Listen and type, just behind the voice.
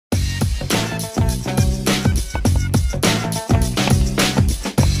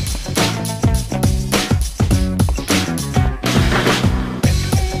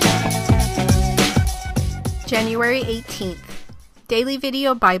January 18th. Daily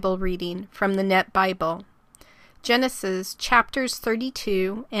Video Bible Reading from the Net Bible. Genesis chapters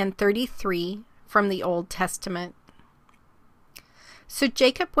 32 and 33 from the Old Testament. So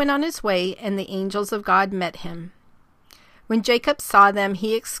Jacob went on his way, and the angels of God met him. When Jacob saw them,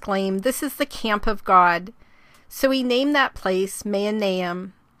 he exclaimed, "This is the camp of God." So he named that place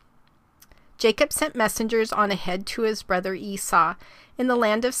Maha-naim. Jacob sent messengers on ahead to his brother Esau in the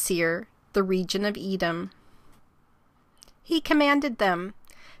land of Seir, the region of Edom. He commanded them,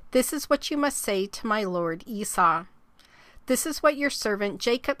 "This is what you must say to my lord Esau. This is what your servant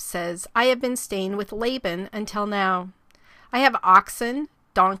Jacob says. I have been staying with Laban until now. I have oxen,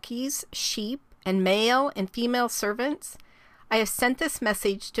 donkeys, sheep, and male and female servants. I have sent this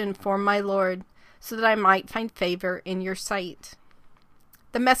message to inform my lord, so that I might find favor in your sight."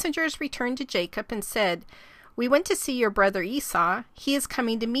 The messengers returned to Jacob and said, "We went to see your brother Esau. He is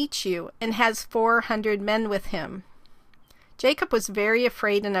coming to meet you and has 400 men with him." Jacob was very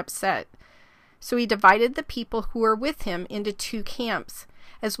afraid and upset, so he divided the people who were with him into 2 camps,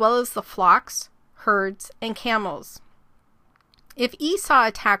 as well as the flocks, herds, and camels. If Esau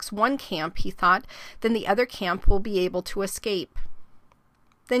attacks one camp, he thought, then the other camp will be able to escape.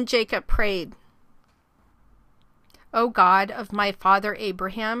 Then Jacob prayed, "O God of my father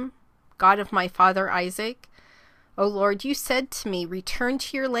Abraham, God of my father Isaac, O Lord, you said to me, 'Return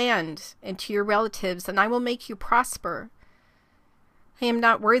to your land and to your relatives, and I will make you prosper.' I am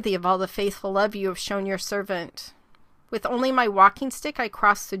not worthy of all the faithful love you have shown your servant. With only my walking stick I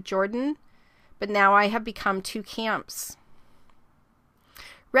crossed the Jordan, but now I have become 2 camps.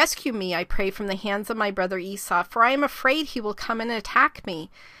 Rescue me, I pray, from the hands of my brother Esau, for I am afraid he will come and attack me,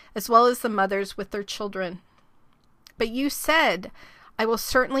 as well as the mothers with their children. But you said, 'I will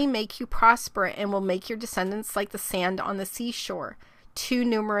certainly make you prosper and will make your descendants like the sand on the seashore, too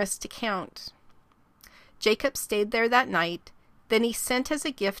numerous to count.'" Jacob stayed there that night. Then he sent as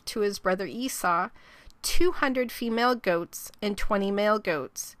a gift to his brother Esau 200 female goats and 20 male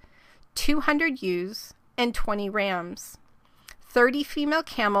goats, 200 ewes and 20 rams, 30 female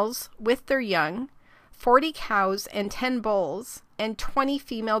camels with their young, 40 cows and 10 bulls, and 20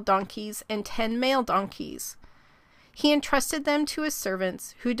 female donkeys and 10 male donkeys. He entrusted them to his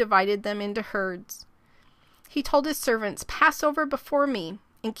servants, who divided them into herds. He told his servants, "Pass over before me,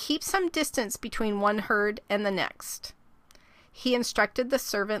 and keep some distance between one herd and the next." He instructed the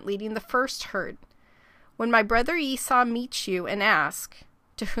servant leading the first herd, "When my brother Esau meets you and asks,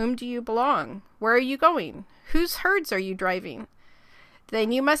 'To whom do you belong? Where are you going? Whose herds are you driving?'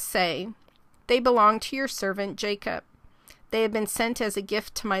 then you must say, 'They belong to your servant Jacob. They have been sent as a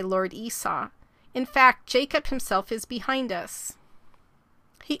gift to my lord Esau. In fact, Jacob himself is behind us.'"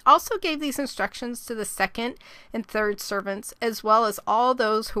 He also gave these instructions to the second and third servants, as well as all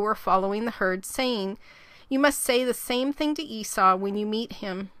those who were following the herd, saying, "You must say the same thing to Esau when you meet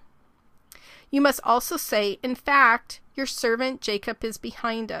him. You must also say, 'In fact, your servant Jacob is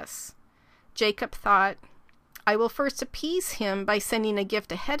behind us.'" Jacob thought, "I will first appease him by sending a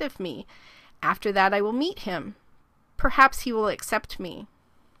gift ahead of me. After that I will meet him. Perhaps he will accept me."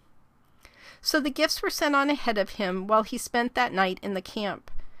 So the gifts were sent on ahead of him while he spent that night in the camp.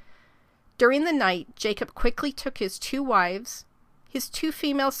 During the night, Jacob quickly took his 2 wives, his 2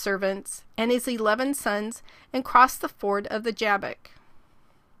 female servants, and his 11 sons, and crossed the ford of the Jabbok.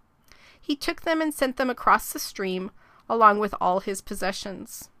 He took them and sent them across the stream, along with all his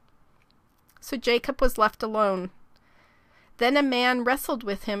possessions. So Jacob was left alone. Then a man wrestled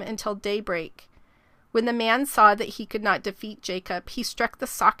with him until daybreak. When the man saw that he could not defeat Jacob, he struck the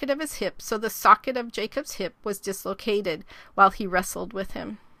socket of his hip, so the socket of Jacob's hip was dislocated while he wrestled with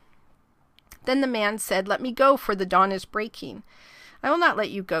him. Then the man said, "Let me go, for the dawn is breaking." "I will not let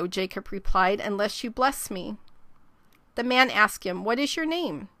you go," Jacob replied, "unless you bless me." The man asked him, "What is your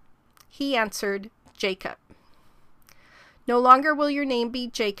name?" He answered, "Jacob." "No longer will your name be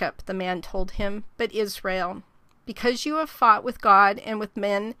Jacob," the man told him, "but Israel, because you have fought with God and with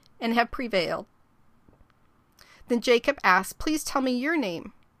men and have prevailed." Then Jacob asked, "Please tell me your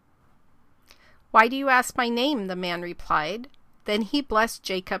name." "Why do you ask my name?" the man replied. Then he blessed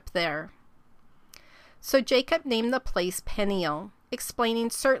Jacob there. So Jacob named the place Peniel, explaining,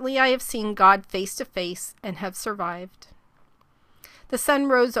 "Certainly I have seen God face to face and have survived." The sun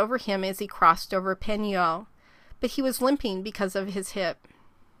rose over him as he crossed over Peniel, but he was limping because of his hip.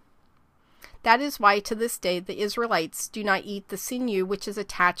 That is why to this day the Israelites do not eat the sinew which is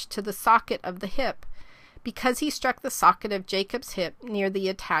attached to the socket of the hip, because he struck the socket of Jacob's hip near the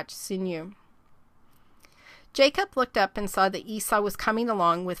attached sinew. Jacob looked up and saw that Esau was coming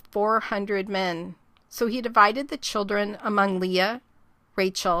along with 400 men. So he divided the children among Leah,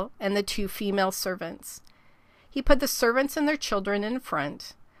 Rachel, and the 2 female servants. He put the servants and their children in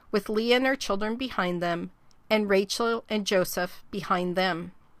front, with Leah and her children behind them, and Rachel and Joseph behind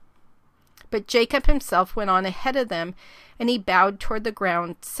them. But Jacob himself went on ahead of them, and he bowed toward the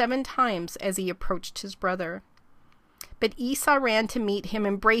ground 7 times as he approached his brother. But Esau ran to meet him,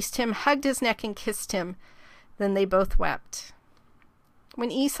 embraced him, hugged his neck, and kissed him. Then they both wept. When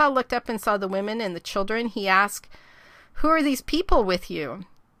Esau looked up and saw the women and the children, he asked, "Who are these people with you?"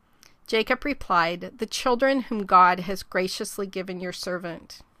 Jacob replied, "The children whom God has graciously given your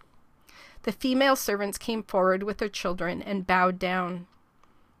servant." The female servants came forward with their children and bowed down.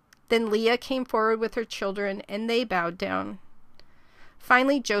 Then Leah came forward with her children, and they bowed down.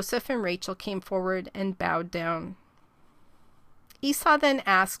 Finally, Joseph and Rachel came forward and bowed down. Esau then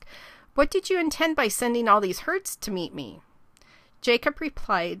asked, "What did you intend by sending all these herds to meet me?" Jacob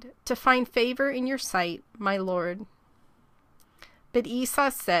replied, "To find favor in your sight, my lord." But Esau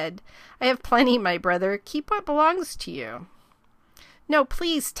said, "I have plenty, my brother. Keep what belongs to you." "No,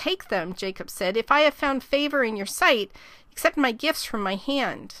 please take them," Jacob said. "If I have found favor in your sight, accept my gifts from my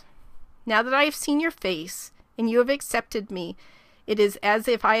hand. Now that I have seen your face, and you have accepted me, it is as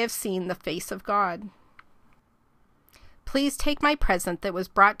if I have seen the face of God. Please take my present that was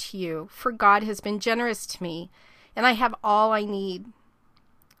brought to you, for God has been generous to me, and I have all I need."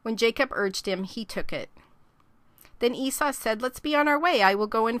 When Jacob urged him, he took it. Then Esau said, "Let's be on our way. I will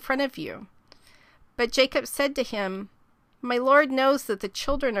go in front of you." But Jacob said to him, "My Lord knows that the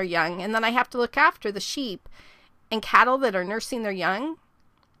children are young, and that I have to look after the sheep and cattle that are nursing their young.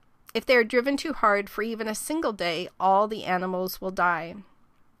 If they are driven too hard for even a single day, all the animals will die.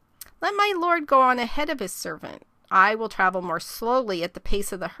 Let my Lord go on ahead of his servant. I will travel more slowly at the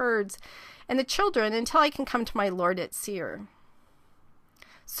pace of the herds and the children until I can come to my Lord at Seir."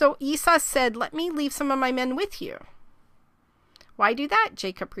 So Esau said, "Let me leave some of my men with you." "Why do that?"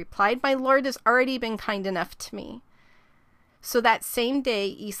 Jacob replied. "My Lord has already been kind enough to me." So that same day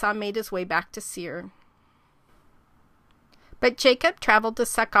Esau made his way back to Seir. But Jacob traveled to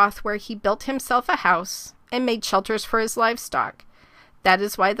Succoth, where he built himself a house and made shelters for his livestock. That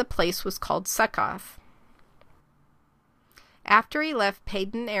is why the place was called Succoth. After he left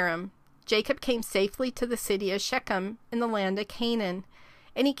Padan Aram, Jacob came safely to the city of Shechem in the land of Canaan,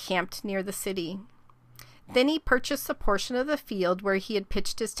 and he camped near the city. Then he purchased a portion of the field where he had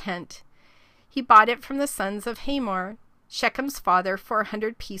pitched his tent. He bought it from the sons of Hamor, Shechem's father, for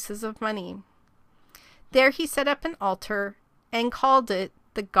 100 pieces of money. There he set up an altar and called it,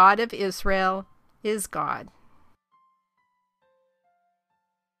 "The God of Israel is God."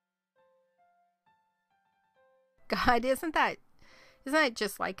 God, isn't that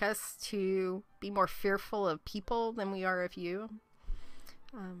just like us to be more fearful of people than we are of you?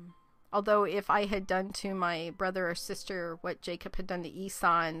 Although if I had done to my brother or sister what Jacob had done to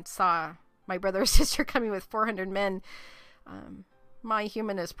Esau and saw my brother or sister coming with 400 men, my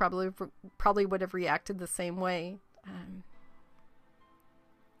humanist probably would have reacted the same way.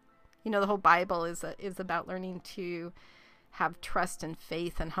 The whole Bible is about learning to have trust and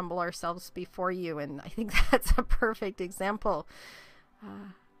faith and humble ourselves before you, and I think that's a perfect example.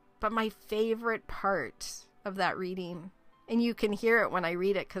 But my favorite part of that reading, and you can hear it when I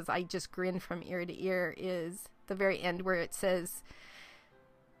read it because I just grin from ear to ear, is the very end where it says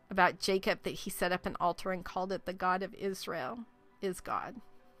about Jacob that he set up an altar and called it, "The God of Israel is God."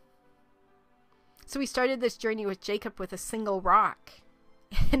 So we started this journey with Jacob with a single rock,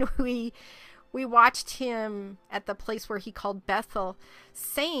 and we watched him at the place where he called Bethel,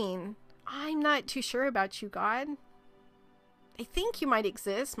 saying, "I'm not too sure about you, God. I think you might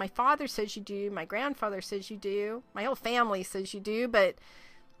exist. My father says you do. My grandfather says you do. My whole family says you do. But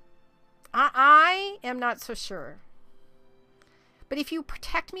I am not so sure. But if you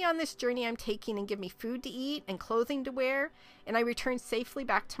protect me on this journey I'm taking and give me food to eat and clothing to wear, and I return safely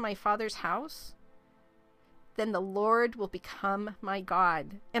back to my father's house, then the Lord will become my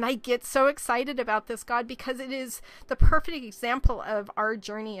God." And I get so excited about this, God, because it is the perfect example of our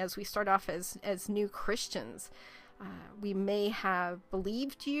journey as we start off as new Christians. We may have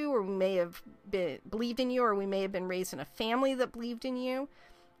believed you, or we may have believed in you, or we may have been raised in a family that believed in you.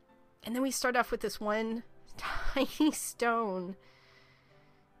 And then we start off with this one tiny stone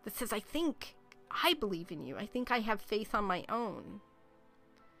that says, "I think I believe in you. I think I have faith on my own."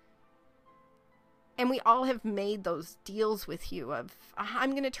 And we all have made those deals with you of,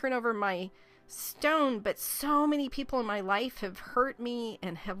 I'm going to turn over my stone, but so many people in my life have hurt me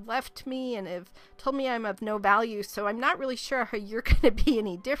and have left me and have told me I'm of no value, so I'm not really sure how you're going to be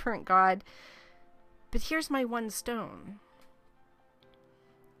any different, God. But here's my one stone.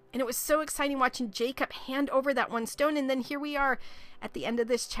 And it was so exciting watching Jacob hand over that one stone, and then here we are at the end of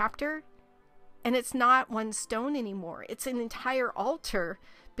this chapter, And it's not one stone anymore. It's an entire altar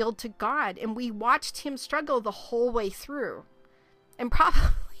built to God. And we watched him struggle the whole way through. And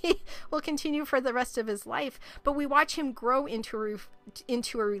probably will continue for the rest of his life. But we watch him grow into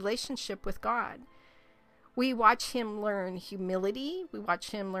a relationship with God. We watch him learn humility. We watch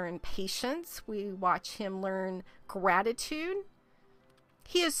him learn patience. We watch him learn gratitude.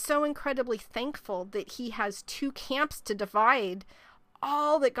 He is so incredibly thankful that he has two camps to divide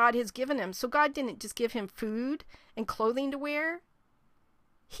all that God has given him. So God didn't just give him food and clothing to wear.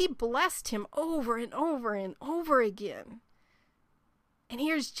 He blessed him over and over and over again. And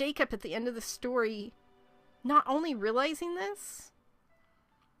here's Jacob at the end of the story, not only realizing this,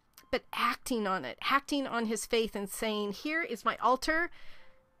 but acting on it, acting on his faith and saying, here is my altar.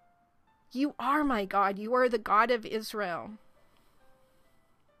 You are my God. You are the God of Israel.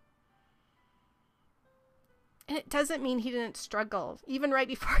 And it doesn't mean he didn't struggle. Even right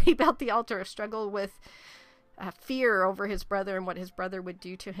before he built the altar, struggle with fear over his brother and what his brother would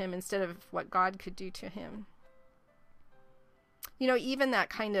do to him instead of what God could do to him. You know, even that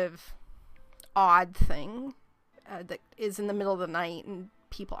kind of odd thing that is in the middle of the night and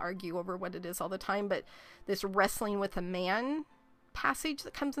people argue over what it is all the time, but this wrestling with a man passage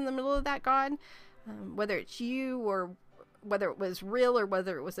that comes in the middle of that, God, whether it's you or whether it was real or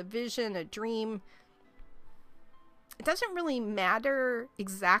whether it was a vision, a dream, it doesn't really matter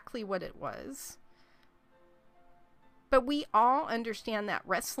exactly what it was. But we all understand that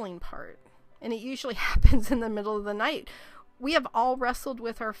wrestling part. And it usually happens in the middle of the night. We have all wrestled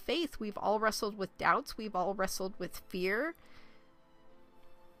with our faith. We've all wrestled with doubts. We've all wrestled with fear.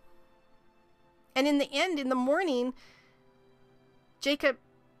 And in the end, in the morning, Jacob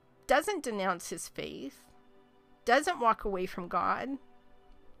doesn't denounce his faith, doesn't walk away from God.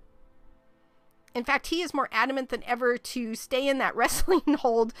 In fact, he is more adamant than ever to stay in that wrestling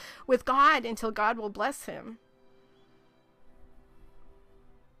hold with God until God will bless him.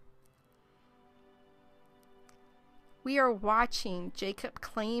 We are watching Jacob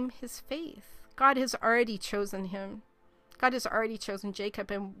claim his faith. God has already chosen him. God has already chosen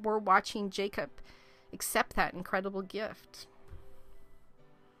Jacob, and we're watching Jacob accept that incredible gift.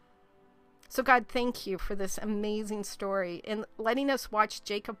 So God, thank you for this amazing story and letting us watch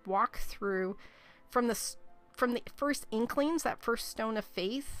Jacob walk through from the first inklings, that first stone of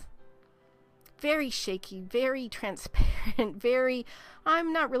faith. Very shaky, very transparent, very,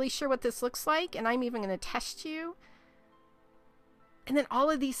 I'm not really sure what this looks like, and I'm even going to test you. And then all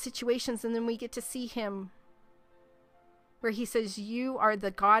of these situations, and then we get to see him where he says, you are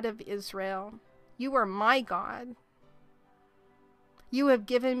the God of Israel. You are my God. You have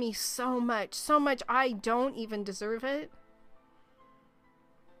given me so much I don't even deserve it.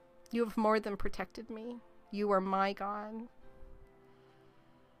 You have more than protected me. You are my God.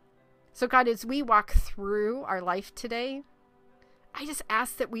 So God, as we walk through our life today, I just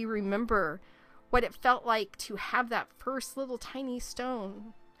ask that we remember what it felt like to have that first little tiny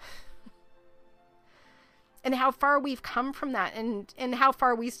stone. And how far we've come from that, and how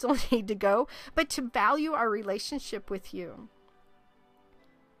far we still need to go, but to value our relationship with you.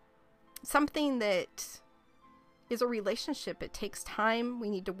 Something that is a relationship. It takes time. We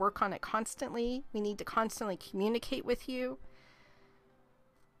need to work on it constantly. We need to constantly communicate with you.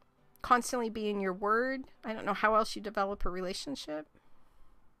 Constantly be in your word. I don't know how else you develop a relationship.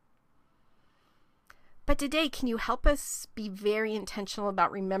 But today, can you help us be very intentional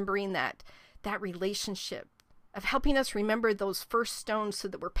about remembering that relationship, of helping us remember those first stones so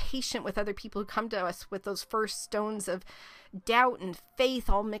that we're patient with other people who come to us with those first stones of doubt and faith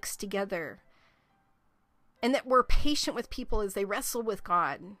all mixed together. And that we're patient with people as they wrestle with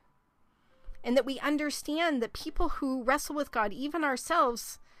God. And that we understand that people who wrestle with God, even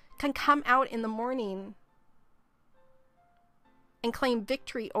ourselves, can come out in the morning and claim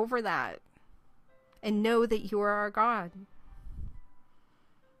victory over that. And know that you are our God.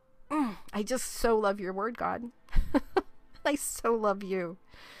 I just so love your word, God. I so love you.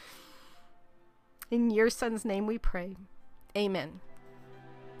 In your son's name we pray. Amen.